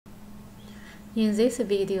In this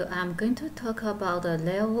video, I'm going to talk about the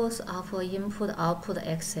levels of input-output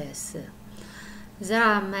access. There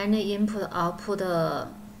are many input-output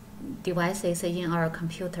devices in our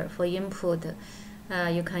computer. For input,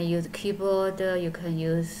 you can use keyboard, you can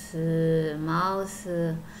use mouse,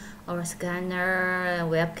 or scanner,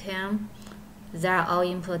 webcam. They are all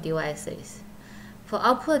input devices. For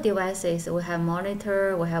output devices, we have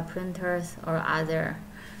monitor, we have printers, or other,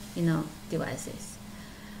 devices.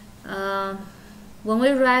 When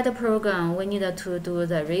we write a program, we need to do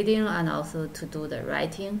the reading and also to do the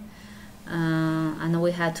writing, and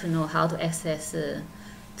we have to know how to access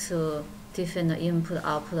to different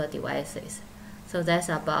input-output devices. So that's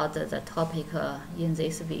about the topic in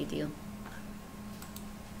this video.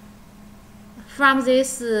 From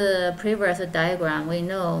this previous diagram, we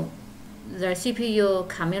know the CPU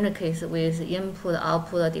communicates with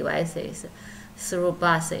input-output devices through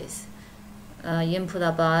buses.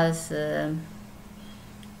 Input bus,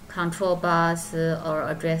 control bus, or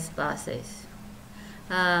address buses.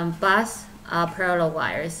 Buses are parallel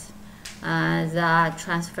wires that are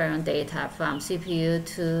transferring data from CPU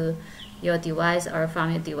to your device or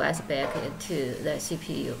from your device back to the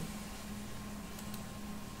CPU.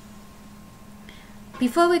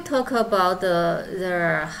 Before we talk about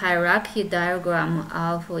the hierarchy diagram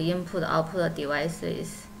of input-output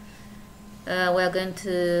devices, we're going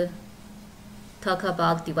to talk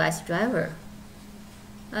about device driver.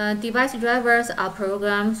 Device drivers are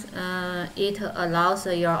programs. It allows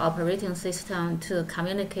your operating system to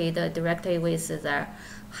communicate directly with the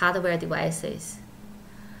hardware devices.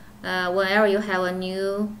 Whenever you have a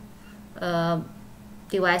new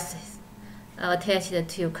device attached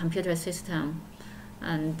to your computer system,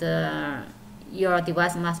 and your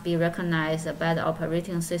device must be recognized by the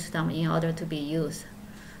operating system in order to be used.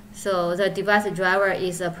 So the device driver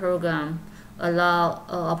is a program allow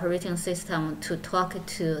operating system to talk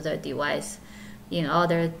to the device in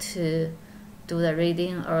order to do the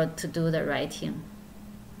reading or to do the writing.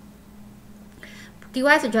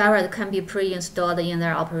 Device drivers can be pre-installed in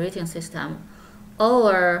their operating system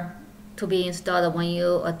or to be installed when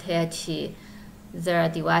you attach the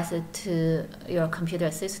device to your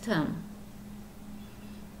computer system.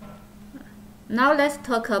 Now let's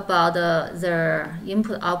talk about the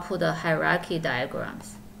input-output hierarchy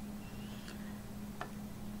diagrams.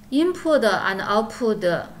 Input and output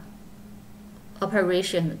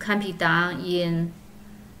operation can be done in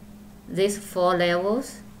these 4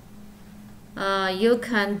 levels. You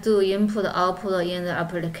can do input-output in the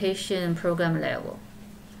application program level.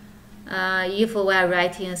 If we are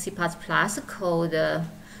writing C++ code,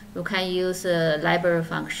 you can use a library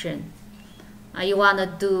function. You want to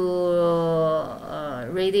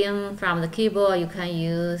do reading from the keyboard, you can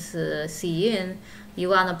use cin. You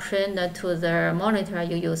want to print to the monitor,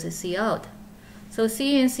 you use cout. So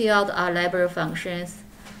cin, cout are library functions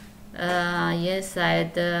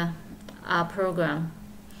inside our program.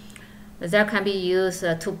 That can be used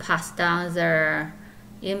to pass down the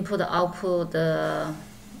input-output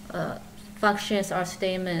functions or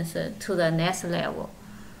statements to the next level.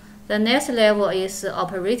 The next level is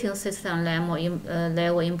operating system level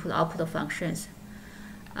input-output functions.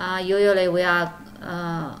 Usually we are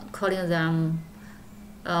calling them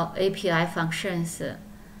API functions.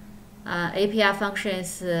 API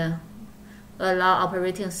functions allow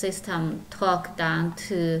operating system talk down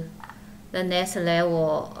to the next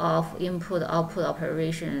level of input-output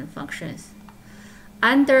operation functions.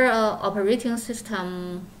 Under operating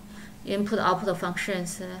system input-output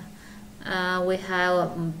functions, we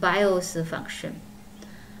have BIOS function.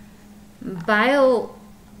 BIOS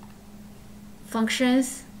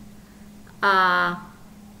functions are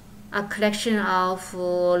a collection of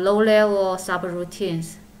low-level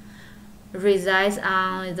subroutines resides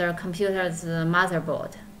on the computer's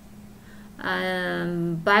motherboard.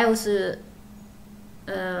 BIOS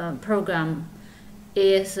program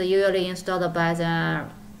is usually installed by the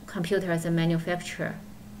computer's manufacturer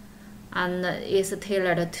and is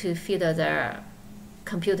tailored to fit the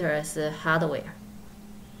computer's hardware.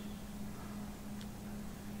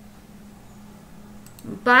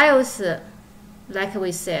 BIOS, like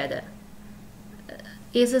we said,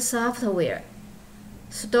 is a software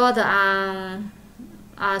stored on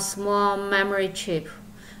a small memory chip.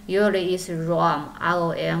 Usually it's ROM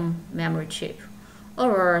memory chip,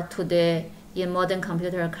 or today in modern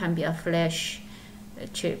computer can be a flash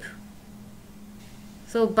chip.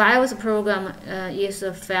 So BIOS program is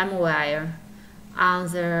a firmware on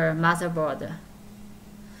the motherboard.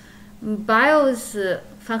 BIOS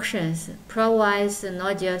functions provides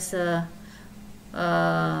not just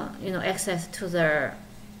access to the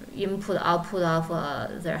input-output of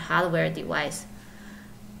their hardware device.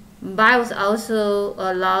 BIOS also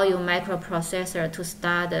allow your microprocessor to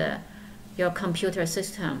start your computer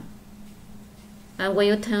system. And when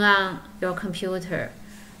you turn on your computer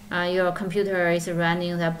is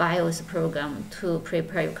running the BIOS program to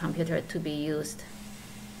prepare your computer to be used.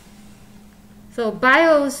 So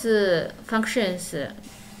BIOS functions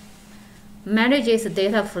manages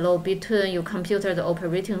data flow between your computer's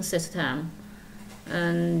operating system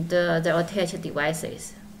and the attached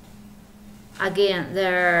devices. Again,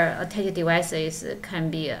 their attached devices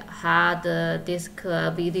can be hard disk,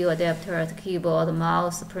 video adapters, keyboard,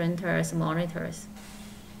 mouse, printers, monitors.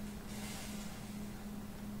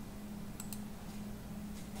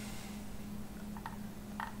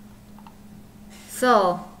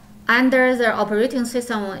 So, under the operating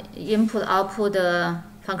system input-output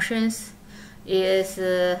functions is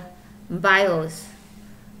BIOS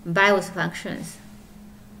functions.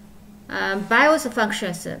 BIOS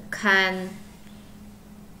functions can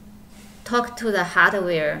talk to the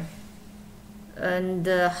hardware, and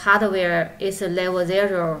the hardware is level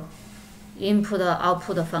 0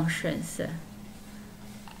 input-output functions.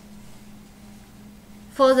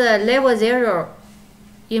 For the level 0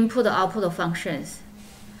 input-output functions,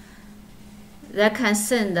 they can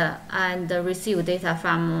send and receive data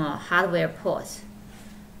from hardware ports,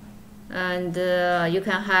 and you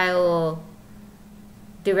can have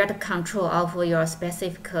direct control of your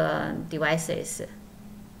specific devices.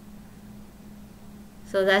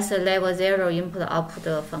 So that's the level 0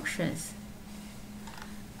 input-output functions.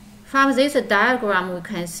 From this diagram, we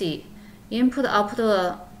can see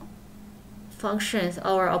input-output functions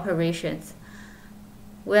or operations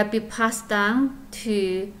will be passed down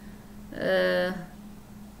to the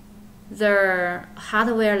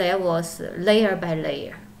hardware levels layer by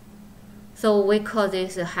layer. So we call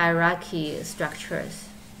this hierarchy structures.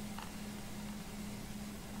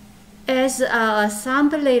 As an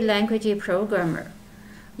assembly language programmer,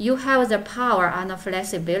 you have the power and the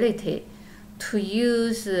flexibility to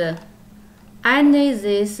use any of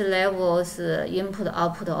these levels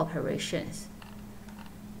input-output operations.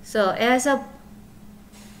 So as a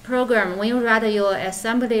program, when you write your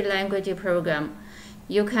assembly language program,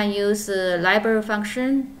 you can use the library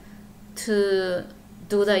function to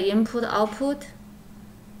do the input-output.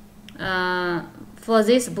 For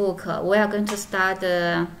this book, we are going to start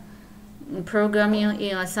programming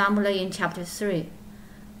in assembly in chapter 3.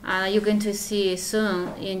 You're going to see soon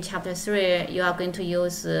in chapter 3, you are going to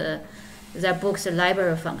use the book's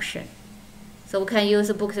library function. So we can use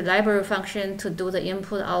the book's library function to do the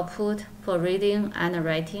input-output for reading and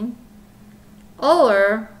writing.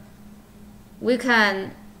 Or we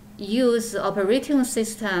can use operating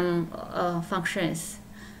system functions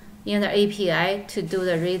in the API to do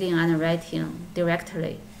the reading and writing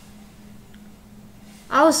directly.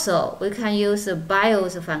 Also, we can use the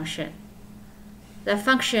BIOS function. The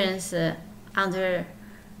functions under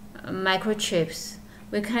microchips,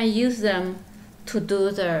 we can use them to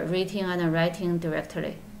do the reading and writing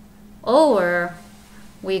directly. Or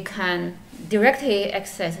we can directly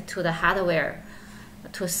access to the hardware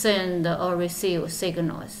to send or receive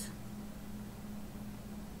signals.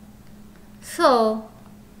 So,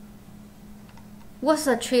 what's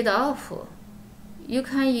the trade-off? You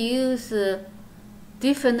can use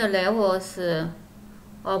different levels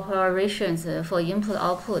operations for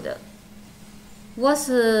input-output. What's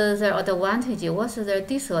their advantage? What's their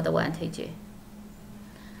disadvantage?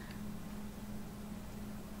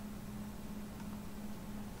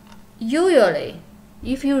 Usually,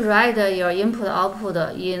 if you write your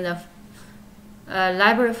input-output in the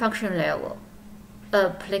library function level,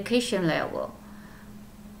 application level,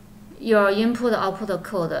 your input-output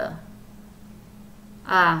code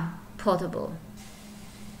are portable.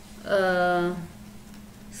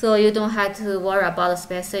 So you don't have to worry about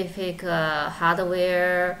specific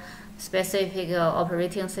hardware, specific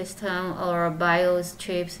operating system or BIOS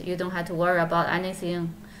chips. You don't have to worry about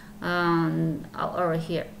anything over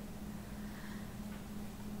here.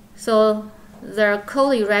 So the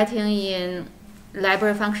code you're writing in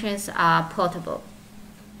library functions are portable.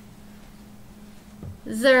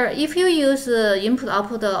 If you use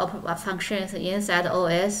input-output functions inside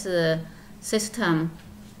OS system,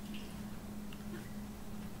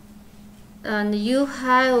 and you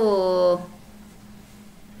have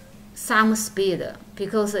some speed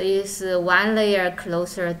because it's one layer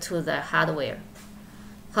closer to the hardware.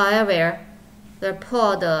 However, their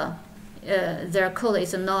code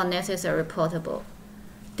is not necessarily portable.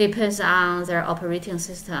 Depends on their operating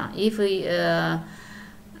system. If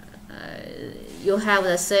you have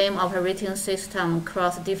the same operating system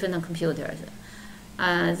across different computers,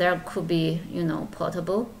 there could be,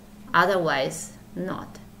 portable, otherwise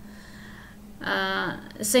not.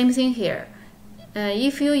 Same thing here.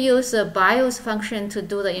 If you use the BIOS function to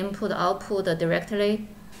do the input-output directly,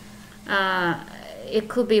 it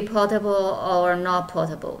could be portable or not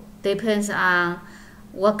portable. Depends on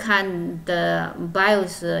what kind of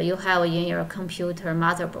BIOS you have in your computer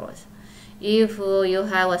motherboard. If you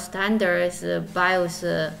have a standard BIOS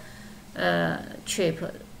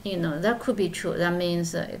chip, that could be true. That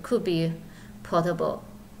means it could be portable.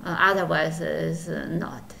 Otherwise, it's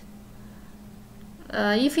not.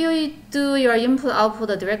 If you do your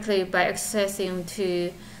input-output directly by accessing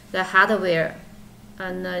to the hardware,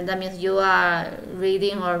 and that means you are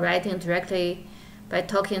reading or writing directly by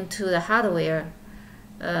talking to the hardware,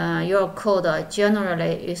 your code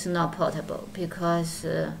generally is not portable because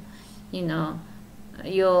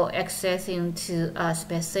you're accessing to a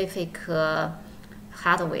specific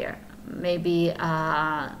hardware, maybe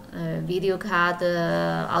a video card,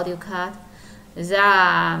 audio card. They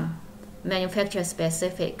are manufacturer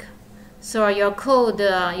specific, so your code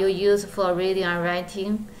you use for reading and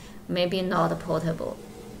writing maybe not portable.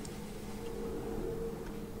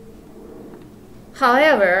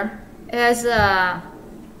 However, as a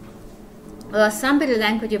assembly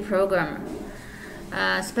language programmer,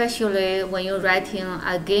 especially when you're writing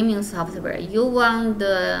a gaming software, you want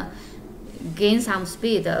to gain some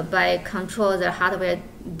speed by control the hardware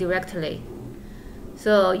directly.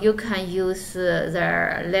 So you can use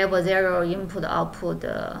the level 0 input-output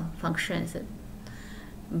functions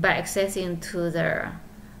by accessing to the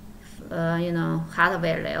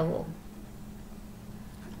hardware level.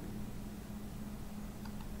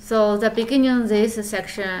 So the beginning of this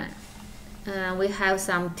section, we have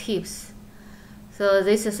some tips. So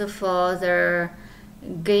this is for the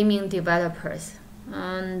gaming developers.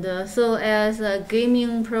 And so as a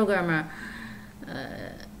gaming programmer,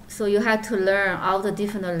 so you have to learn all the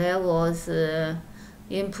different levels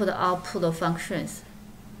input-output functions.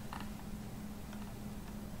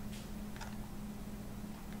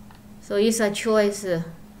 So it's a choice.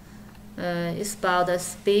 It's about the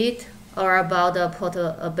speed or about the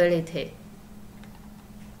portability.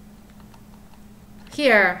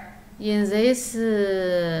 Here in this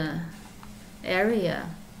area,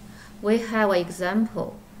 we have an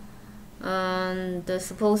example. And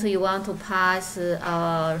suppose you want to pass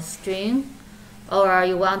a string, or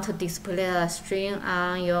you want to display a string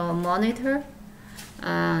on your monitor.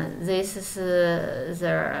 This is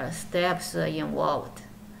the steps involved.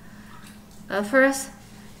 First,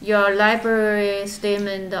 your library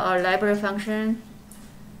statement or library function.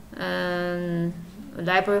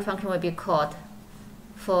 Library function will be called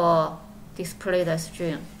for display the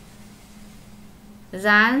string.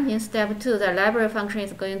 Then in step 2, the library function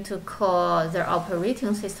is going to call the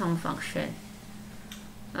operating system function,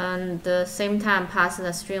 and at the same time pass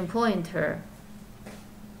the string pointer.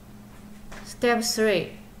 Step 3,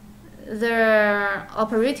 the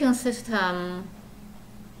operating system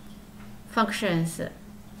functions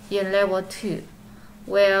in level 2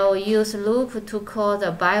 will use loop to call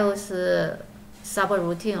the BIOS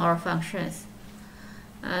subroutine or functions.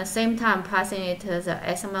 Same time passing it the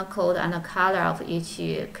XML code and the color of each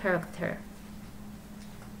character.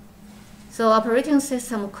 So operating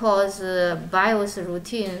system calls BIOS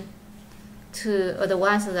routine to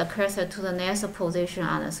advance the cursor to the next position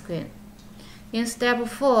on the screen. In step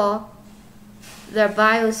 4, the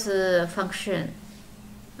BIOS function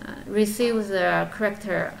receives the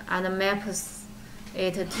character and maps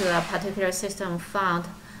it to a particular system font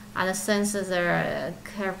and sends the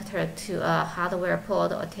character to a hardware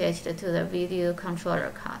port attached to the video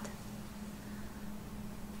controller card.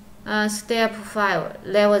 Step 5,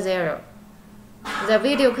 level 0. The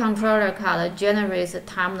video controller card generates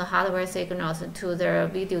timed hardware signals to the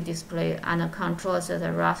video display and controls the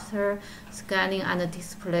raster, scanning, and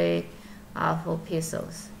display of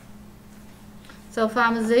pixels. So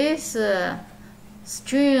from this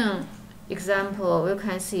string example, we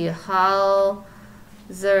can see how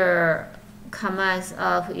the commands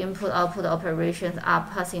of input-output operations are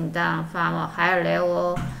passing down from a higher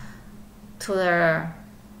level to the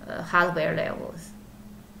hardware levels.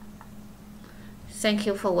 Thank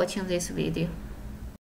you for watching this video.